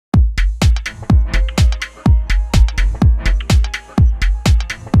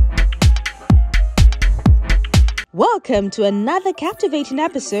Welcome to another captivating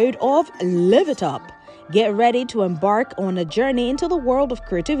episode of Live It Up. Get ready to embark on a journey into the world of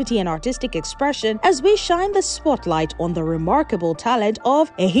creativity and artistic expression as we shine the spotlight on the remarkable talent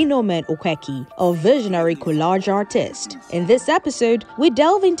of Ehinomen Okweki, a visionary collage artist. In this episode, we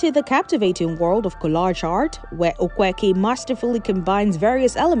delve into the captivating world of collage art, where Okweki masterfully combines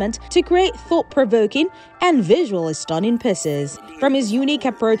various elements to create thought-provoking and visually stunning pieces. From his unique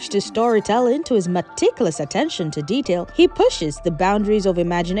approach to storytelling to his meticulous attention to detail, he pushes the boundaries of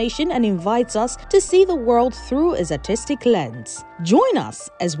imagination and invites us to see the world through his artistic lens. Join us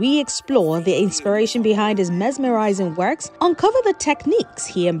as we explore the inspiration behind his mesmerizing works, uncover the techniques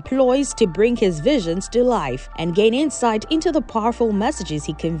he employs to bring his visions to life, and gain insight into the powerful messages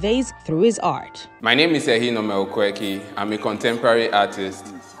he conveys through his art. My name is Ehinomen Okweki. I'm a contemporary artist.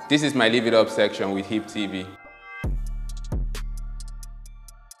 This is my Live It Up section with HIPTV.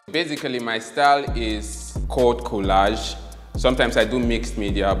 Basically, my style is called collage. Sometimes I do mixed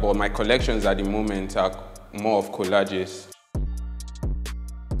media, but my collections at the moment are more of collages.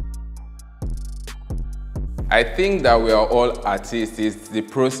 I think that we are all artists. It's the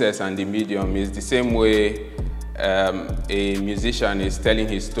process and the medium. It's the same way a musician is telling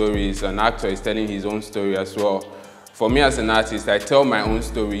his stories, an actor is telling his own story as well. For me as an artist, I tell my own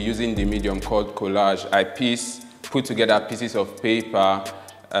story using the medium called collage. I put together pieces of paper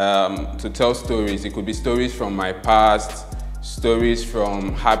to tell stories. It could be stories from my past, stories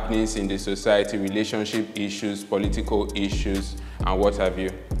from happenings in the society, relationship issues, political issues, and what have you.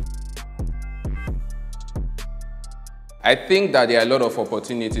 I think that there are a lot of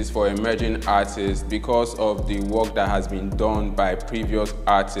opportunities for emerging artists because of the work that has been done by previous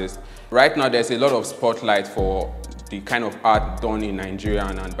artists. Right now, there's a lot of spotlight for the kind of art done in Nigeria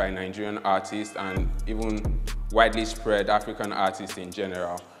and by Nigerian artists and even widely spread African artists in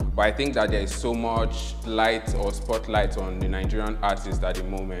general. But I think that there is so much light or spotlight on the Nigerian artists at the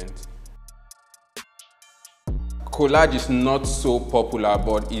moment. Collage is not so popular,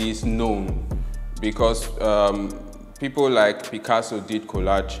 but it is known because people like Picasso did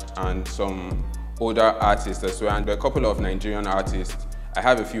collage and some older artists as well. And there are a couple of Nigerian artists. I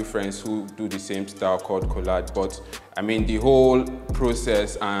have a few friends who do the same style called collage, but I mean the whole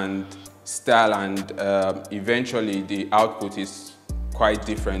process and style and eventually the output is quite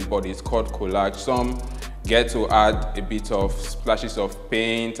different, but it's called collage. Some get to add a bit of splashes of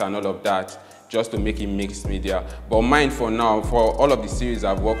paint and all of that just to make it mixed media. But mine for now, for all of the series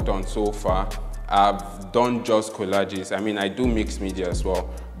I've worked on so far, I've done just collages. I mean, I do mixed media as well,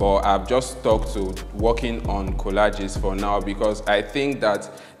 but I've just stuck to working on collages for now because I think that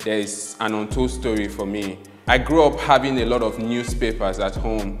there is an untold story for me. I grew up having a lot of newspapers at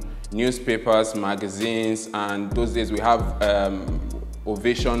home, newspapers, magazines, and those days we have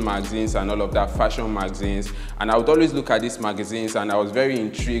Ovation magazines and all of that, fashion magazines, and I would always look at these magazines and I was very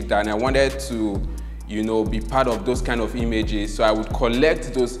intrigued and I wanted to, you know, be part of those kind of images. So I would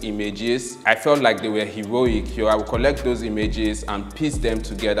collect those images. I felt like they were heroic. I would collect those images and piece them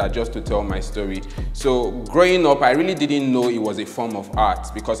together just to tell my story. So growing up, I really didn't know it was a form of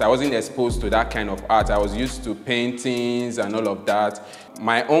art because I wasn't exposed to that kind of art. I was used to paintings and all of that.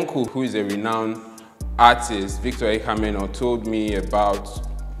 My uncle, who is a renowned artist, Victor Ekameno,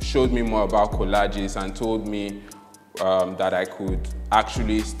 showed me more about collages and told me that I could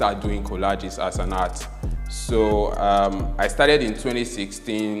actually start doing collages as an art. So I started in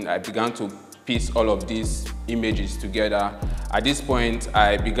 2016. I began to piece all of these images together. At this point,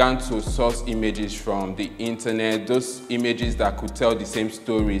 I began to source images from the internet, those images that could tell the same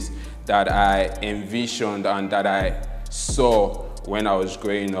stories that I envisioned and that I saw when I was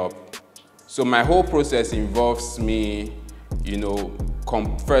growing up. So my whole process involves me, you know,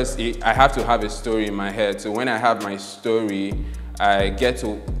 first I have to have a story in my head. So when I have my story, I get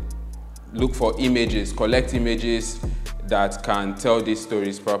to look for images, collect images that can tell these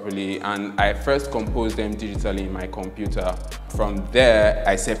stories properly. And I first compose them digitally in my computer. From there,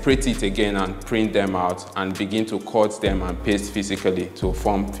 I separate it again and print them out and begin to cut them and paste physically to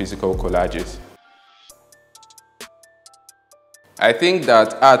form physical collages. I think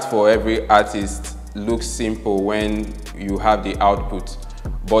that art for every artist looks simple when you have the output,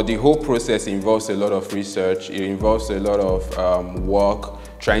 but the whole process involves a lot of research. It involves a lot of work,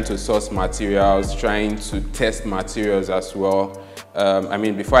 trying to source materials, trying to test materials as well. I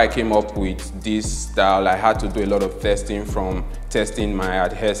mean, before I came up with this style, I had to do a lot of testing, from testing my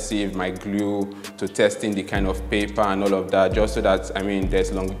adhesive, my glue, to testing the kind of paper and all of that, just so that, I mean,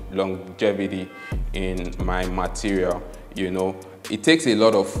 there's longevity in my material, you know. it takes a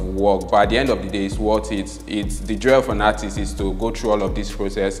lot of work, but at the end of the day, it's worth it. It's the joy of an artist is to go through all of this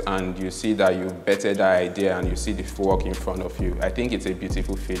process and you see that you bettered that idea and you see the work in front of you. I think it's a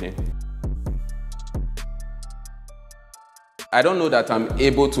beautiful feeling. I don't know that I'm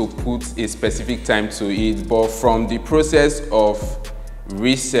able to put a specific time to it, but from the process of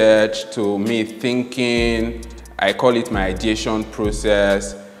research to me thinking, I call it my ideation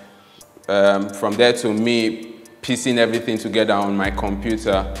process, from there to me piecing everything together on my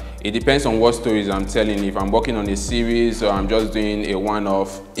computer. It depends on what stories I'm telling. If I'm working on a series or I'm just doing a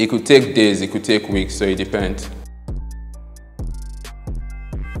one-off, it could take days, it could take weeks, so it depends.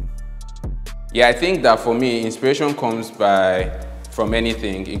 Yeah, I think that for me, inspiration comes from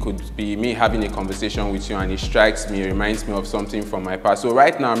anything. It could be me having a conversation with you and it strikes me, it reminds me of something from my past. So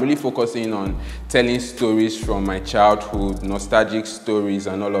right now, I'm really focusing on telling stories from my childhood, nostalgic stories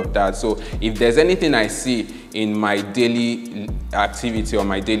and all of that. So if there's anything I see in my daily activity or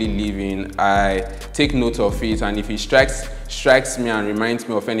my daily living, I take note of it, and if it strikes me and reminds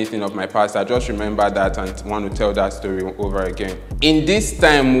me of anything of my past, I just remember that and want to tell that story over again. In this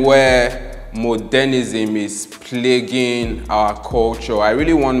time where modernism is plaguing our culture, I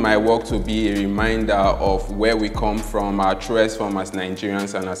really want my work to be a reminder of where we come from, our truest form as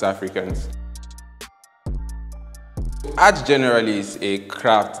Nigerians and as Africans. Art generally is a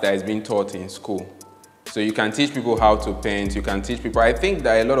craft that is being taught in school. So you can teach people how to paint, you can teach people. I think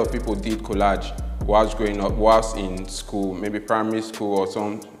that a lot of people did collage whilst growing up, whilst in school, maybe primary school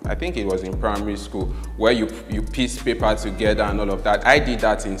or I think it was in primary school, where you piece paper together and all of that. I did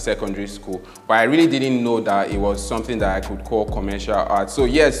that in secondary school, but I really didn't know that it was something that I could call commercial art. So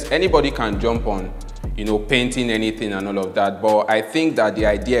yes, anybody can jump on, painting anything and all of that, but I think that the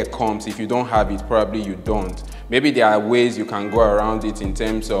idea comes, if you don't have it, probably you don't. Maybe there are ways you can go around it in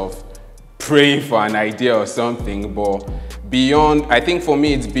terms of praying for an idea or something, but beyond, I think for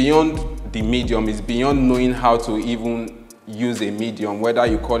me, it's beyond the medium, is beyond knowing how to even use a medium, whether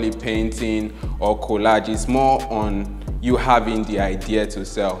you call it painting or collage. It's more on you having the idea to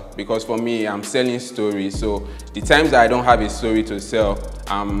sell. Because for me, I'm selling stories, so the times that I don't have a story to sell,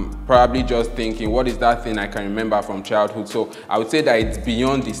 I'm probably just thinking, what is that thing I can remember from childhood? So I would say that it's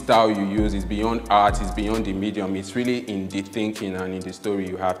beyond the style you use, it's beyond art, it's beyond the medium, it's really in the thinking and in the story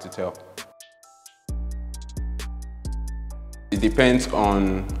you have to tell. It depends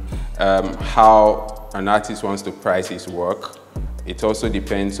on how an artist wants to price his work. It also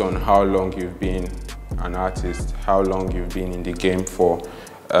depends on how long you've been an artist, how long you've been in the game for.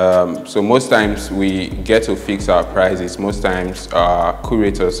 So most times we get to fix our prices, most times our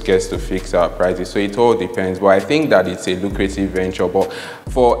curators get to fix our prices, so it all depends. But I think that it's a lucrative venture, but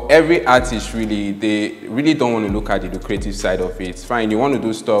for every artist really, they really don't want to look at the lucrative side of it. It's fine, you want to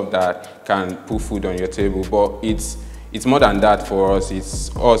do stuff that can put food on your table, but it's more than that for us.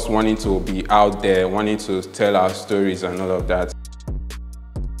 It's us wanting to be out there, wanting to tell our stories and all of that.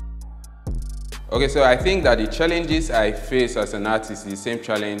 Okay, so I think that the challenges I face as an artist is the same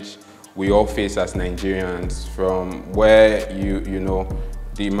challenge we all face as Nigerians, from where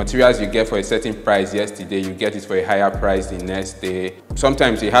the materials you get for a certain price yesterday, you get it for a higher price the next day.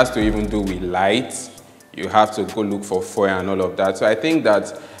 Sometimes it has to even do with light. You have to go look for foil and all of that. So I think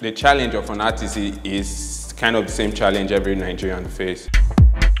that the challenge of an artist is kind of the same challenge every Nigerian face.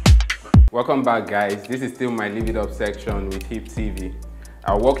 Welcome back, guys. This is still my Live It Up section with HIPTV.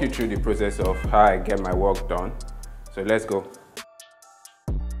 I'll walk you through the process of how I get my work done. So let's go.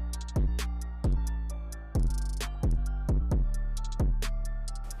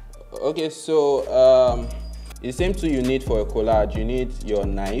 Okay, so the same tool you need for a collage. You need your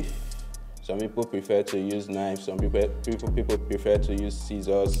knife. Some people prefer to use knives, some people prefer to use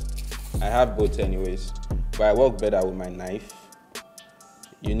scissors. I have both anyways, but I work better with my knife.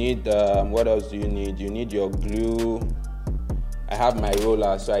 You need, what else do you need? You need your glue. I have my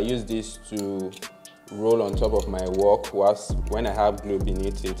roller, so I use this to roll on top of my work, whilst when I have glue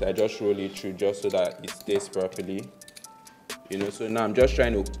beneath it, I just roll it through just so that it stays properly. So now I'm just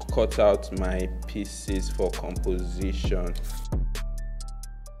trying to cut out my pieces for composition.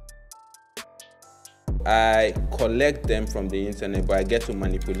 I collect them from the internet, but I get to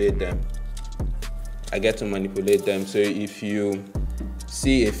manipulate them. So if you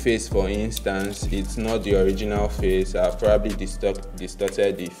see a face, for instance, it's not the original face. I've probably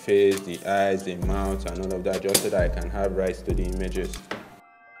distorted the face, the eyes, the mouth, and all of that, just so that I can have rights to the images.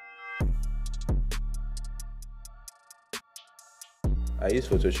 I use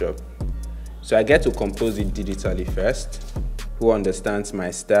Photoshop. So I get to compose it digitally first. Who understands my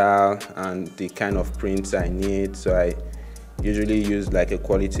style and the kind of prints I need, so I usually use like a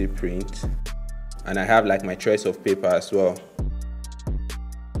quality print, and I have like my choice of paper as well.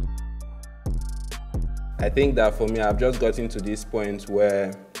 I think that for me, I've just gotten to this point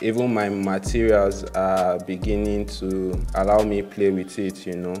where even my materials are beginning to allow me play with it,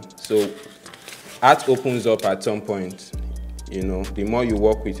 you know. So art opens up at some point, you know. The more you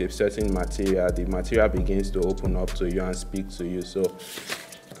work with a certain material, the material begins to open up to you and speak to you. So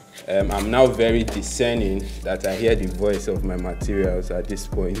I'm now very discerning that I hear the voice of my materials at this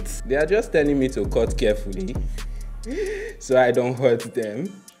point. They are just telling me to cut carefully so I don't hurt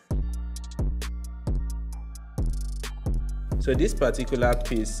them. So this particular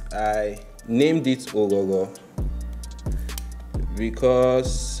piece, I named it Ogogo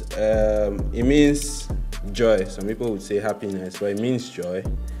because it means joy. Some people would say happiness, but it means joy.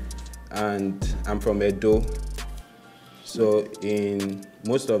 And I'm from Edo. So in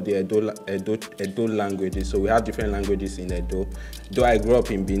most of the Edo languages, so we have different languages in Edo. Though I grew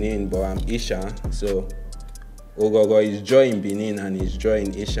up in Benin, but I'm Ishan. So Ogogo is joy in Benin and is joy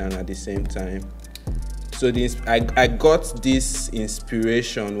in Ishan at the same time. So I got this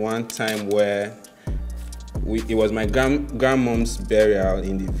inspiration one time where it was my grandmom's burial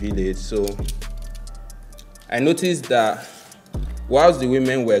in the village. So I noticed that whilst the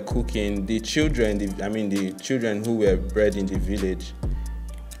women were cooking, the children who were bred in the village,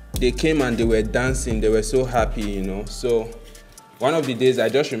 they came and they were dancing. They were so happy, you know. So one of the days I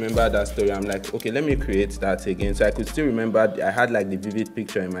just remembered that story. I'm like, okay, let me create that again. So I could still remember, I had like the vivid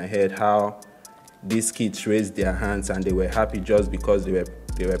picture in my head how these kids raised their hands and they were happy just because they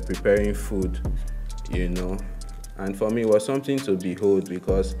were preparing food, you know. And for me, it was something to behold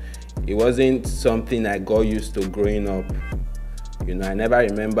because it wasn't something I got used to growing up. You know, I never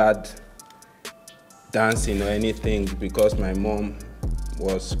remembered dancing or anything because my mom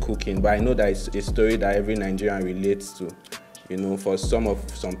was cooking. But I know that it's a story that every Nigerian relates to. You know, for some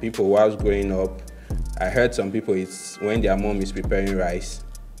people, while I was growing up, I heard some people, it's when their mom is preparing rice.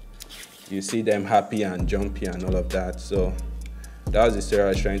 You see them happy and jumpy and all of that. So that was the story I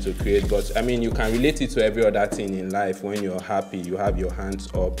was trying to create. But I mean, you can relate it to every other thing in life. When you're happy, you have your hands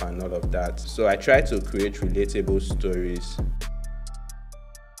up and all of that. So I try to create relatable stories.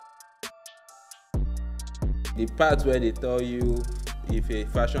 The part where they tell you if a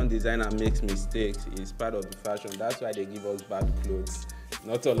fashion designer makes mistakes is part of the fashion. That's why they give us bad clothes.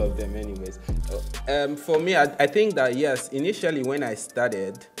 Not all of them anyways. For me, I think that yes, initially when I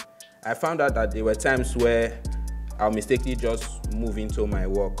started, I found out that there were times where I'll mistakenly just move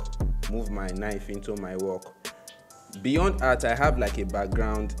my knife into my work. Beyond art, I have like a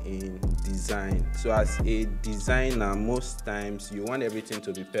background in design. So as a designer, most times you want everything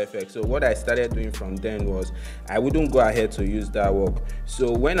to be perfect. So what I started doing from then was I wouldn't go ahead to use that work.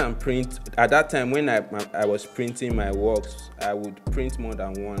 So when at that time when I was printing my works, I would print more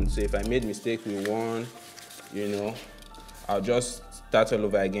than one. So if I made mistakes with one, you know, I'll just start all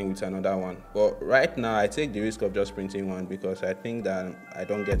over again with another one. But right now, I take the risk of just printing one because I think that I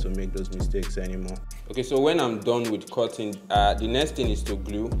don't get to make those mistakes anymore. Okay, so when I'm done with cutting, the next thing is to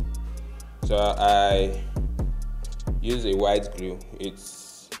glue. So I use a white glue.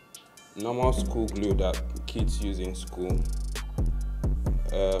 It's normal school glue that kids use in school.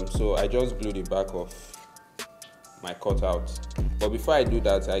 So I just glue the back of my cutout. But before I do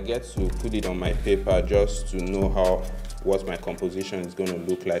that, I get to put it on my paper just to know what my composition is going to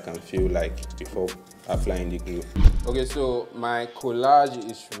look like and feel like before applying the glue. Okay, so my collage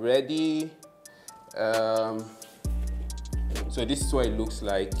is ready. So this is what it looks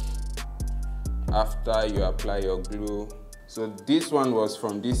like after you apply your glue. So this one was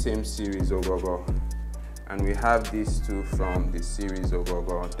from this same series, Ogogo. And we have these two from the series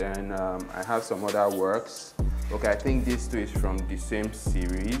Ogogo. Then I have some other works. Okay, I think this two is from the same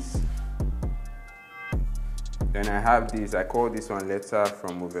series. Then I have this, I call this one Letter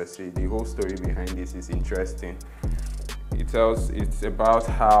from Overseas. The whole story behind this is interesting. It's about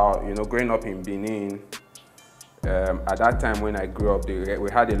how, you know, growing up in Benin, at that time when I grew up, we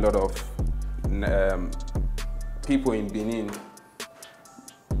had a lot of people in Benin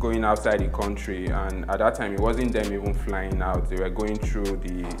going outside the country, and at that time it wasn't them even flying out. They were going through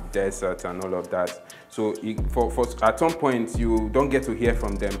the desert and all of that. So at some point you don't get to hear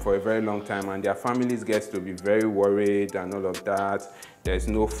from them for a very long time, and their families get to be very worried and all of that. There's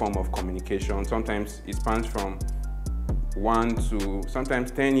no form of communication. Sometimes it spans from 1 to sometimes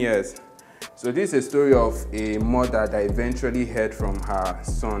 10 years. So this is a story of a mother that eventually heard from her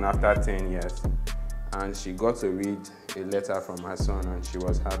son after 10 years. And she got to read a letter from her son and she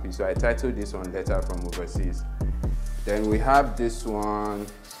was happy. So I titled this one Letter from Overseas. Then we have this one,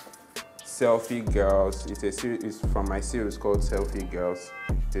 Selfie Girls. It's from my series called Selfie Girls.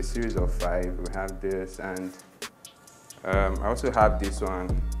 It's a series of 5. We have this, and I also have this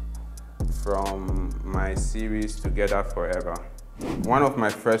one, from my series Together Forever. One of my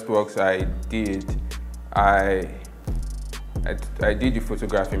first works I did, I did the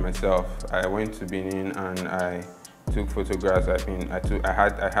photography myself. I went to Benin and I took photographs. I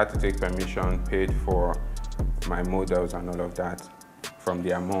had to take permission, paid for my models and all of that from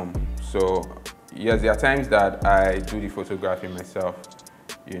their mom. So yes, there are times that I do the photography myself,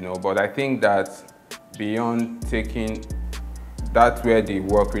 you know, but I think that beyond taking, that's where the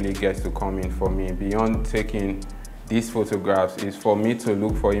work really gets to come in for me. Beyond taking these photographs is for me to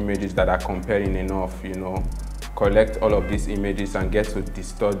look for images that are compelling enough, you know, collect all of these images and get to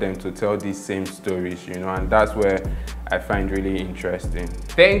distort them to tell these same stories, you know, and that's where I find really interesting.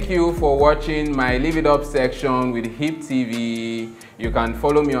 Thank you for watching my Live It Up section with HIPTV. You can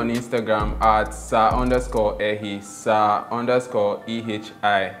follow me on Instagram at sir_ehi, sir_ehi.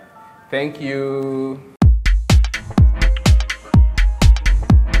 Thank you.